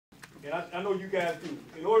and I know you guys do.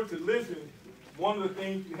 In order to listen, one of the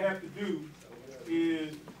things you have to do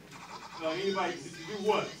is, anybody, to do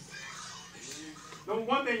what? Number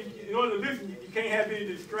one thing, in order to listen, you can't have any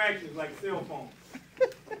distractions like cell phones.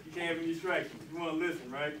 You can't have any distractions. You want to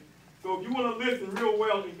listen, right? So if you want to listen real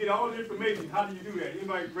well and get all the information, how do you do that?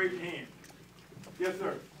 Anybody raise your hand? Yes,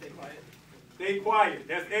 sir. Stay quiet. Stay quiet.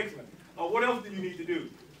 That's excellent. What else do you need to do?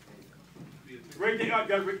 Raise your, you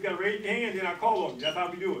gotta raise your hand, then I call on you. That's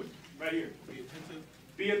how we do it. Right here. Be attentive.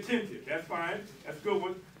 Be attentive. That's fine. That's a good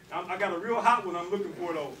one. I got a real hot one I'm looking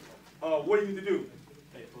for, though. What do you need to do?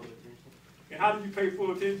 Pay full attention. And how do you pay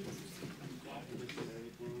full attention?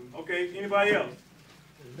 Okay, anybody else?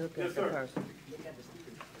 Look Yes, at the sir. person.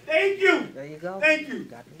 Thank you. There you go. Thank you.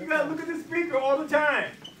 You gotta look at the speaker all the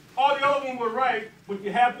time. All the other ones were right, but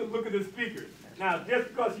you have to look at the speaker. Now, just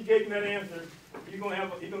because he gave me that answer, he's gonna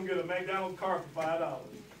get a McDonald's car for $5.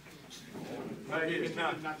 Right here.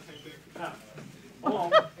 Now, Not the same thing. now,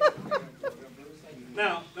 hold on.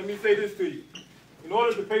 Now, let me say this to you. In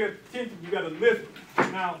order to pay attention, you got to listen.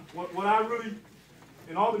 Now, what I really,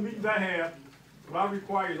 in all the meetings I have, what I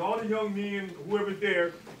require is all the young men, whoever's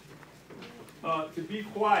there, to be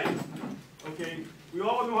quiet. Okay? We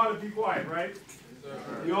all know how to be quiet, right?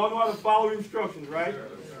 We all know how to follow instructions, right?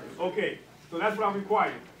 Okay. So that's what I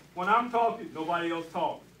require. When I'm talking, nobody else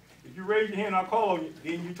talks. If you raise your hand, I'll call on you,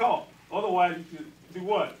 then you talk. Otherwise, you should do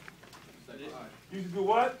what? You should do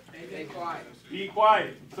what? Stay quiet. Be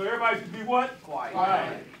quiet. So everybody should be what? Quiet.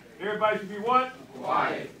 Quiet. Everybody should be what?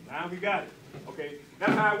 Quiet. Now we got it. Okay,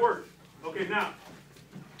 that's how it works. Okay, now,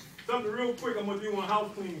 something real quick I'm going to do on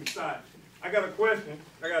house cleaning side. I got a question.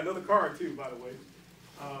 I got another card too, by the way.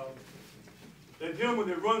 That gentleman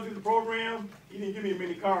that runs through the program, he didn't give me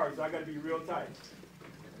many cards, so I got to be real tight.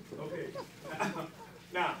 Okay.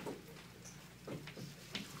 Now,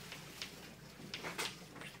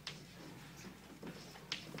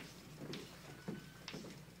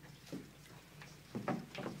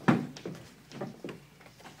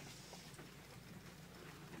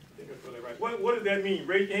 what does that mean?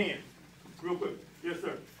 Raise your hand, real quick. Yes,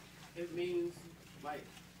 sir. It means like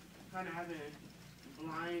kind of having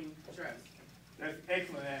blind trust. That's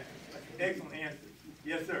excellent answer. That's an excellent answer.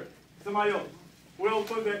 Yes, sir. Somebody else. What else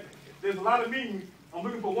was that? There's a lot of meetings. I'm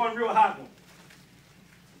looking for one real hot one.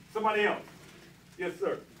 Somebody else. Yes,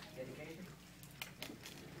 sir.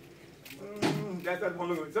 Education. That's what I'm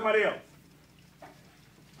looking for. Somebody else.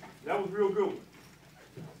 That was real good.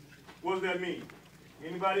 What does that mean?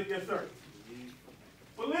 Anybody? Yes, sir.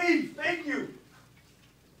 Believe. Thank you.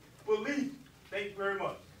 Believe. Thank you very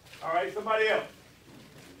much. All right, somebody else.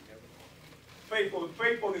 Faithfulness.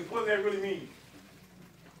 Faithfulness. What does that really mean?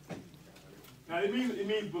 Now, it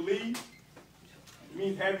means believe. It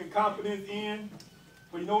means having confidence in.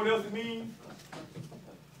 But you know what else it means?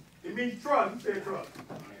 It means trust. You said trust.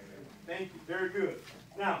 Thank you. Very good.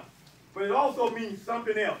 Now, but it also means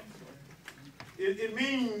something else. It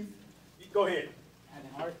means, go ahead.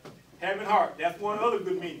 Having heart. Having heart. That's one other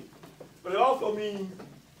good meaning. But it also means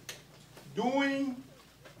doing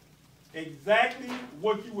exactly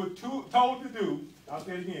what you were told to do. I'll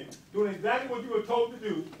say it again. Doing exactly what you were told to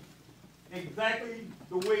do, exactly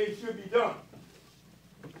the way it should be done.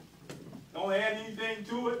 Don't add anything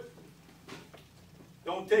to it.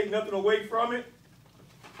 Don't take nothing away from it.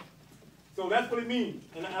 So that's what it means.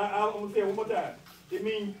 And I'm going to say it one more time. It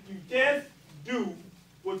means you just do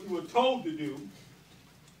what you were told to do.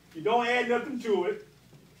 You don't add nothing to it.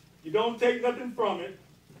 You don't take nothing from it.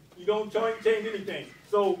 You don't change anything.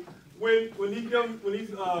 So when these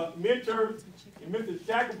mentors and Mr.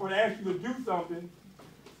 Shackelford ask you to do something,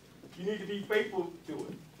 you need to be faithful to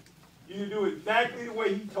it. You need to do exactly the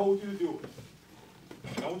way he told you to do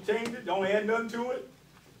it. Don't change it. Don't add nothing to it.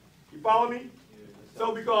 You follow me?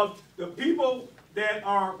 So because the people that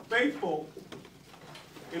are faithful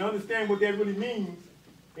and understand what that really means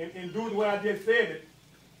and doing what I just said it,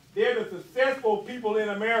 they're the successful people in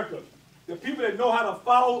America. The people that know how to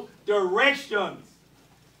follow directions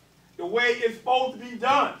the way it's supposed to be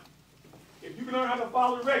done. If you can learn how to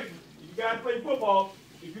follow directions, you guys play football,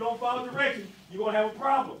 if you don't follow directions, you're going to have a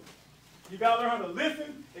problem. You got to learn how to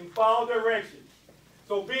listen and follow directions.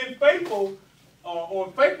 So being faithful,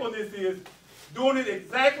 or faithfulness is doing it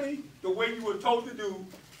exactly the way you were told to do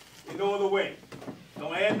in no other way.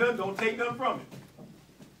 Don't add nothing, don't take nothing from it.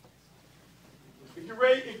 If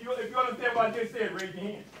you understand what I just said, raise your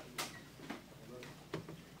hand.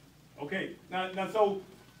 Okay, now so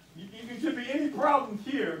you should be any problems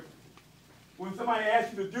here when somebody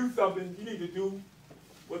asks you to do something, you need to do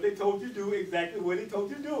what they told you to do, exactly what they told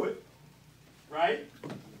you to do it, right?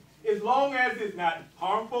 As long as it's not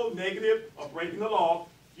harmful, negative, or breaking the law,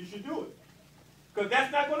 you should do it. Because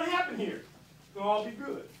that's not going to happen here. It's going to all be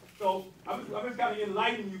good. So I'm just kind of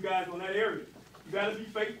enlightening you guys on that area. You got to be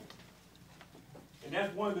faithful. And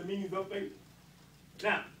that's one of the meanings of faith.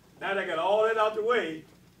 Now that I got all that out the way,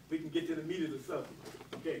 we can get to the meat of the subject.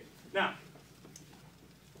 Okay. Now,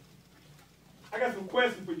 I got some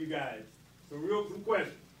questions for you guys. Some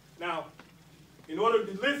questions. Now, in order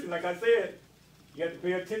to listen, like I said, you have to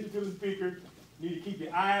pay attention to the speaker. You need to keep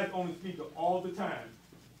your eyes on the speaker all the time.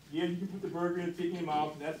 Yeah, you can put the burger and chicken in your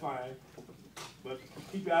mouth, and that's fine. But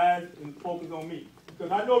keep your eyes and focus on me.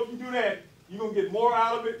 Because I know if you do that, you're going to get more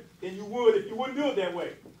out of it than you would if you wouldn't do it that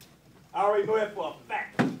way. I already know that for a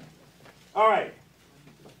fact. All right.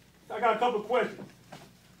 I got a couple of questions.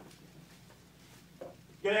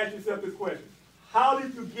 You got to ask yourself this question. How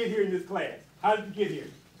did you get here in this class? How did you get here?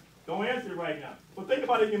 Don't answer it right now. But think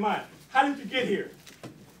about it in your mind. How did you get here?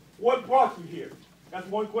 What brought you here? That's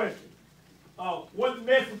one question. What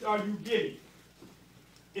message are you getting?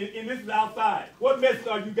 And this is outside. What message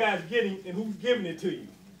are you guys getting, and who's giving it to you?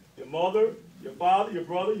 Your mother, your father, your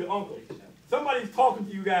brother, your uncle. Somebody's talking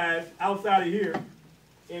to you guys outside of here,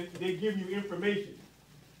 and they give you information.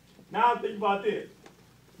 Now think about this.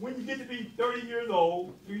 When you get to be 30 years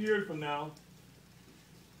old, 2 years from now,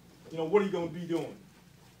 what are you going to be doing?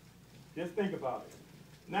 Just think about it.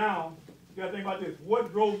 Now, you got to think about this.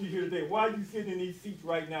 What drove you here today? Why are you sitting in these seats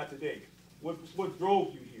right now today? What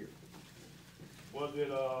drove you here? Was it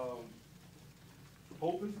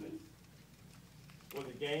hopelessness? Was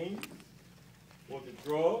it games? Was it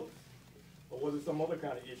drugs? Or was it some other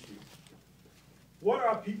kind of issue? What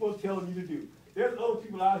are people telling you to do? There's other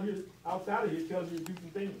people outside of here telling you to do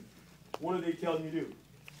some things. What are they telling you to do?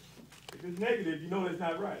 If it's negative, you know that's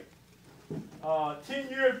not right. 10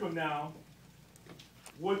 years from now,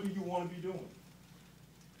 what do you want to be doing?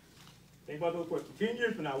 Think about those questions. 10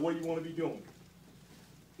 years from now, what do you want to be doing?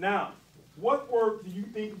 Now, what work do you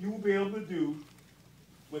think you'll be able to do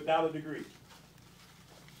without a degree?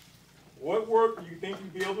 What work do you think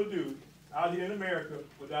you'll be able to do out here in America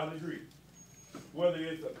without a degree? Whether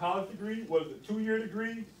it's a college degree, whether it's a 2-year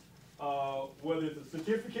degree, whether it's a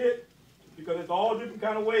certificate, because it's all different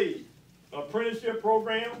kind of ways. Apprenticeship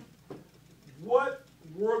program. What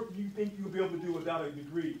work do you think you'll be able to do without a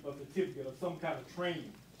degree, a certificate, or some kind of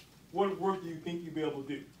training? What work do you think you'll be able to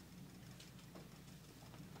do?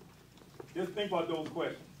 Just think about those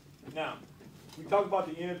questions. Now, we talk about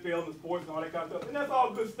the NFL and the sports and all that kind of stuff, and that's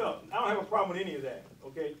all good stuff. I don't have a problem with any of that,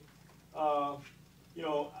 okay?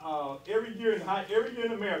 Every year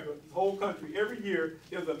in America, this whole country, every year,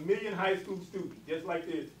 there's 1 million high school students, just like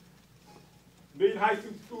this. 1 million high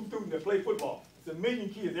school students that play football. It's 1 million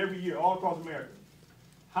kids every year all across America.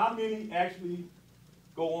 How many actually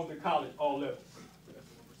go on to college all levels?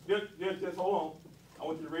 Just hold on. I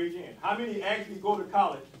want you to raise your hand. How many actually go to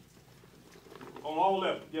college on all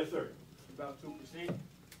levels? Yes, sir. About 2%.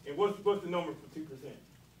 And what's the number for 2%?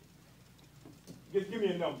 Just give me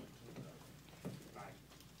a number. Like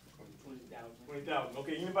 20,000. 20,000.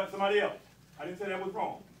 Okay, anybody? Somebody else? I didn't say that was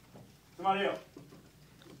wrong. Somebody else?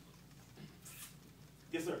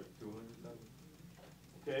 Yes, sir. 200,000.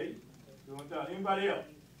 Okay, 200,000. Anybody else?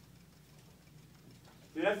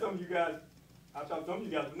 See, that's something you guys, I thought some of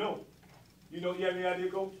you guys would know. You have any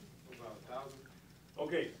idea, Coach? About 1,000.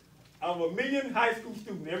 Okay, out of 1 million high school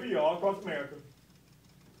students every year all across America,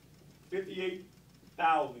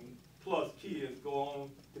 58,000 plus kids go on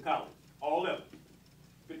to college, all levels.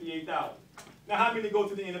 58,000. Now, how many go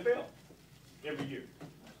to the NFL every year?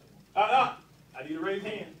 I need a raised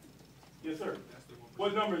hand. Yes, sir. That's the one.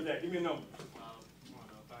 What number is that? Give me a number. I don't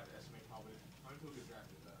know if I had to estimate probably. I think we'll get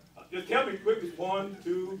drafted. Just tell me quickly. 1,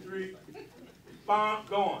 2, 3. Bomb,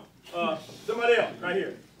 go on. Somebody else, right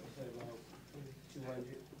here. 200.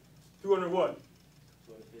 200 what?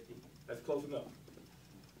 250. That's close enough.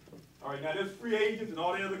 All right, now there's free agents and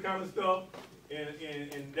all that other kind of stuff, and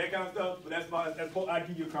that kind of stuff, but I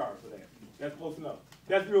give you a card for that. That's close enough.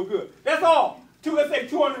 That's real good. That's all. Let's say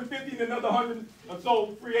 250 and another 100 or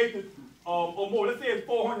so free agents or more. Let's say it's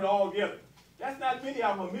 400 all together. That's not many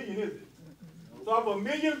out of 1 million, is it? So out of 1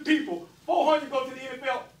 million people, 400 go to the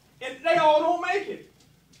NFL, and they all don't make it.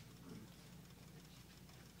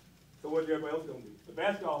 So what's everybody else going to do? The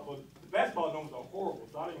basketball numbers are horrible,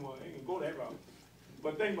 so I didn't even go that route.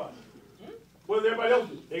 But think about it. What does everybody else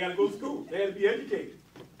do? They got to go to school. They got to be educated.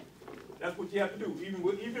 That's what you have to do.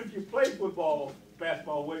 Even if you play football,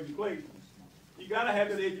 basketball, whatever you play, you got to have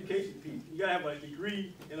that education piece. You got to have a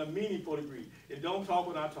degree and a meaningful degree. And don't talk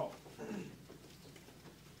when I talk.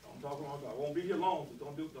 Don't talk when I talk. I won't be here long, so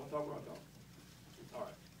don't talk when I talk. All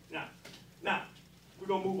right. Now, we're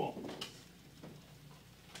going to move on.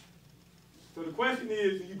 So the question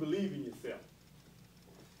is, do you believe in yourself?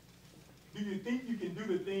 Do you think you can do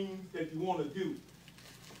the things that you want to do?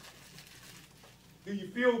 Do you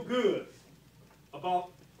feel good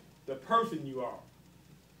about the person you are?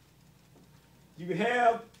 Do you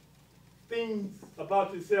have things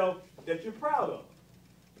about yourself that you're proud of?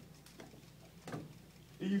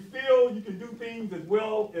 Do you feel you can do things as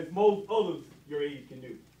well as most others your age can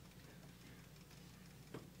do?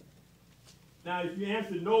 Now, if you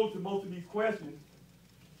answer no to most of these questions,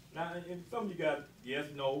 now, and some of you got yes,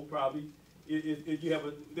 no, probably,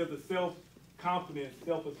 there's a self-confidence,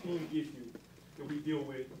 self-esteem issue that we deal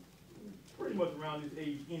with pretty much around this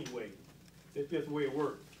age anyway. That's just the way it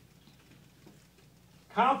works.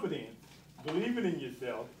 Confidence, believing in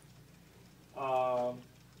yourself,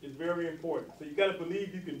 is very important. So you got to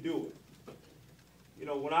believe you can do it. You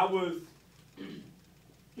know, when I was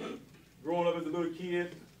growing up as a little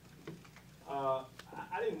kid, I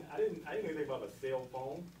didn't even think about a cell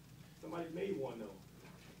phone. Somebody made one though.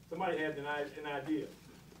 Somebody had an idea.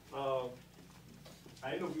 I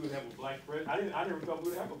didn't know we would have a black president. I never thought we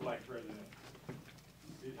would have a black president.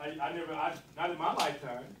 Not in my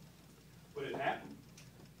lifetime, but it happened.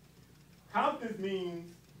 Confidence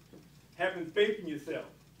means having faith in yourself.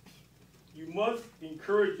 You must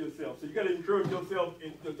encourage yourself. So you got to encourage yourself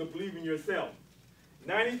to believe in yourself.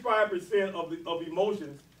 95% of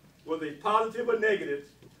emotions, whether they positive or negative,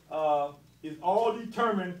 is all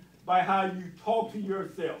determined by how you talk to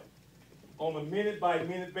yourself on a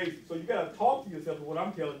minute-by-minute basis. So you got to talk to yourself, what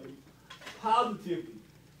I'm telling you, positively.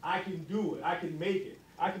 I can do it. I can make it.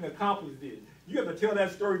 I can accomplish this. You have to tell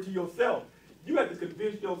that story to yourself. You have to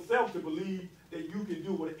convince yourself to believe that you can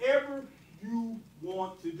do whatever you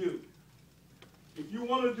want to do. If you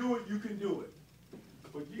want to do it, you can do it.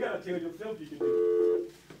 But you got to tell yourself you can do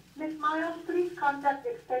it. Ms. Miles, please contact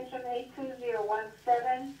extension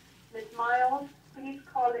 82017. Ms. Miles, please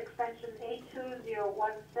call extension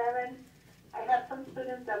 82017. I have some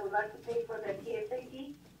students that would like to pay for their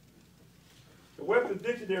TSAT. The Webster's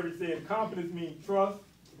Dictionary says confidence means trust,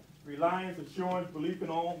 reliance, assurance, belief in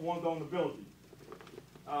one's own ability.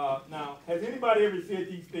 Now, has anybody ever said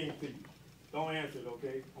these things to you? Don't answer it,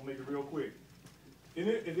 okay? I'll make it real quick.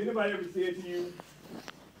 Has anybody ever said to you,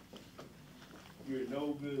 you're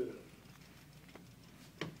no good?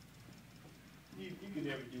 You can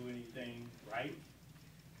never do anything right.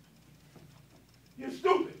 You're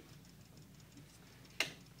stupid.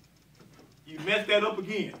 You messed that up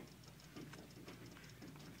again.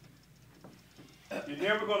 You're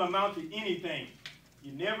never going to amount to anything.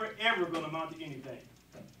 You're never, ever going to amount to anything.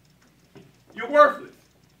 You're worthless.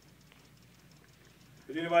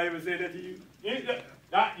 Has anybody ever said that to you?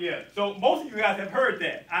 Yeah. So most of you guys have heard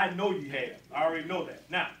that. I know you have. I already know that.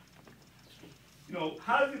 Now, you know,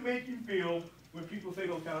 how does it make you feel when people say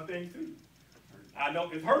those kind of things to you? I know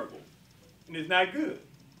it's hurtful, and it's not good.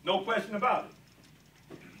 No question about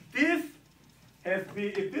it. If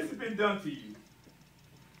this has been done to you,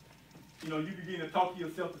 you know, you begin to talk to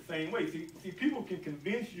yourself the same way. See, people can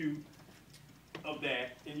convince you of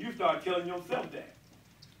that, and you start telling yourself that.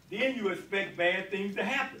 Then you expect bad things to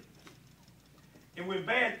happen. And when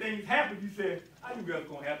bad things happen, you say, I knew that was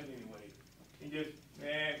going to happen anyway. And just,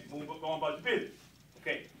 move on about your business.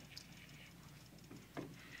 Okay.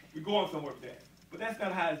 We're going somewhere with that. But that's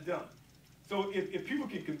not how it's done. So if people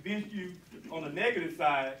can convince you on the negative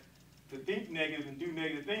side to think negative and do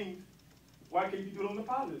negative things, why can't you do it on the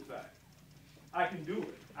positive side? I can do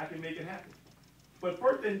it. I can make it happen. But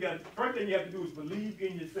first thing you have to do is believe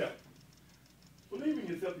in yourself. Believe in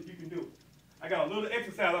yourself that you can do it. I got a little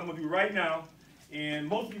exercise I'm going to do right now, and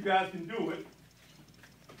most of you guys can do it.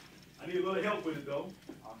 I need a little help with it, though.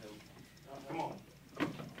 I'll help. Come on.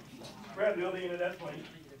 Grab the other end of that plate.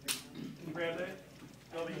 Can you grab that?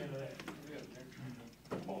 The other end of that.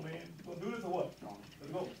 Come on, man. You going to do this or what?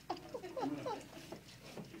 Let's go.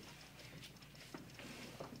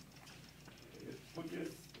 Put this,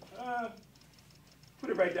 put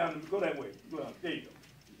it right down and go that way. Go down. There you go.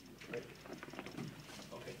 Right.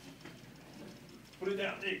 Okay. Put it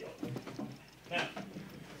down. There you go.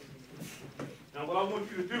 Now what I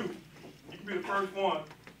want you to do, you can be the first one,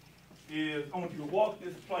 is I want you to walk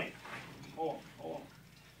this plank. Hold on.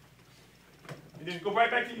 And then go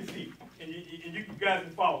right back to your seat. And you guys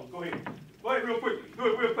can follow. Go ahead. Go ahead real quickly. Do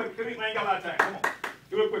it real quick. I ain't got a lot of time. Come on.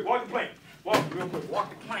 Do it real quick. Walk the plank. Walk it real quick. Walk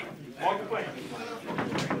the plank. Walk the plank.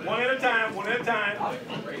 One at a time.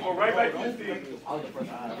 Go right back to your seat.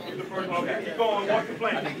 You're the first one. Okay, keep going. Walk the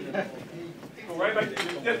plank. Go right back to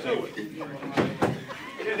your Just do it.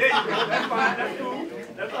 Yeah, there you go. That's fine. That's cool.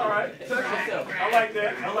 That's all right. Touch yourself. I like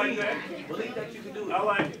that. Believe that you can do it. I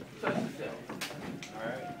like it. Touch yourself.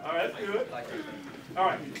 All All right, that's good. All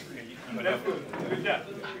right, that's good. Good job.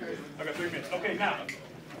 I got 3 minutes. Okay, now,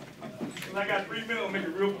 since I got 3 minutes, I'll make it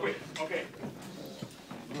real quick. Okay.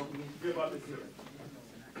 Good about this here.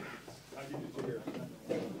 I'll give you the chair.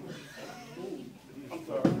 I'm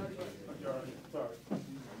sorry. I'm sorry.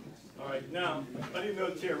 All right, now, I need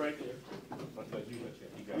another chair right there.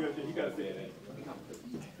 You got to sit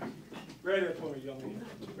there. Grab that for me, young man.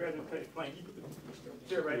 Grab that plank. You put the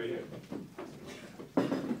chair right there.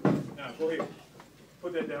 Now, go ahead.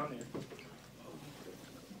 Put that down there.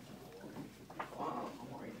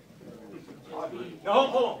 No,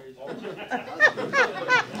 hold on.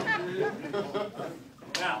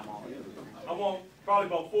 Now, I want probably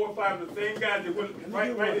about 4 or 5 of the same guys that went right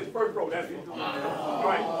in the first row. That's it. All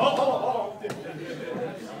right. Hold on.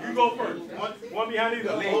 You go first. One behind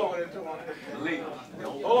either. Hold on.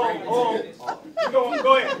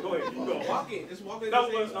 Go ahead. You go. Walk it. Just walk it. No.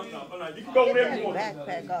 You can go wherever you want.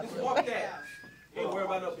 Just walk that. Ain't worry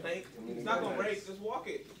about no plank. It's not gonna break. Just walk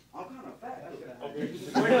it. I'm kind of fat. Okay.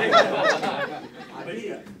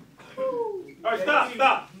 All right,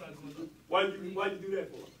 stop. Why did you do that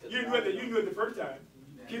for? You knew it the first time.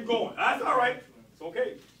 Keep going. That's all right. It's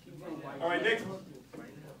okay. All right, next one.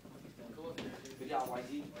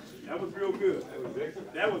 That was real good.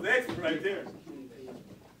 That was excellent right there.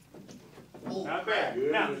 Not bad.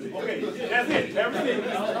 Now, okay, that's it. Everything.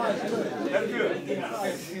 That's good.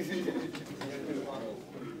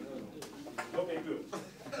 Okay, good.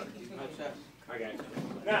 I got you.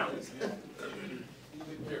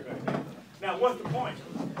 Now, what's the point?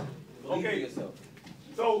 Okay.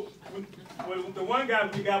 So, when the one guy,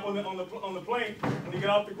 when he got on the plane, when he got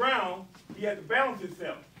off the ground, he had to balance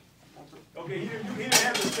himself. Okay, he didn't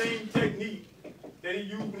have the same technique that he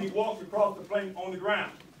used when he walked across the plane on the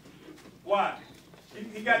ground. Why?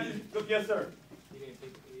 He got this. Yes, sir. He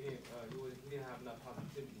didn't have enough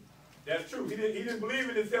positivity. That's true. He didn't believe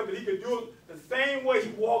in himself that he could do it the same way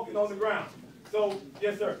he walking on the ground. So,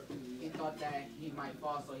 yes, sir. He thought that he might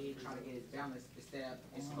fall, so he tried to get his balance instead of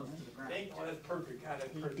as close to the ground. Oh, that's perfect. God,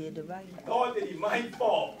 that's perfect. He did the right. He thought that he might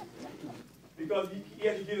fall because he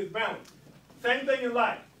had to get his balance. Same thing in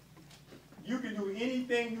life. You can do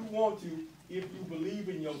anything you want to if you believe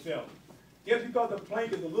in yourself. Just because the plane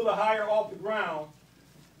is a little higher off the ground,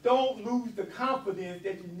 don't lose the confidence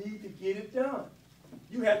that you need to get it done.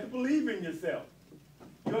 You have to believe in yourself.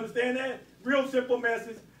 You understand that? Real simple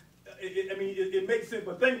message. It makes sense,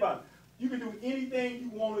 but think about it. You can do anything you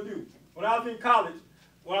want to do. When I was in college,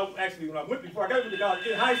 when I went before I got into college,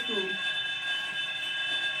 in high school,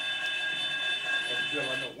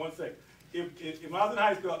 one second. When I was in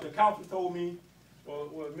high school, the counselor told me, well,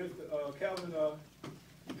 Mr. Calvin,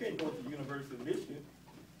 you can't go to the University of Michigan.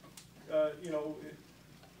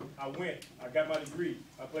 I went. I got my degree.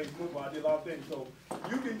 I played football. I did a lot of things. So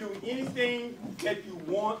you can do anything that you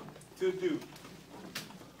want to do.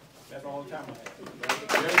 That's all the time I have.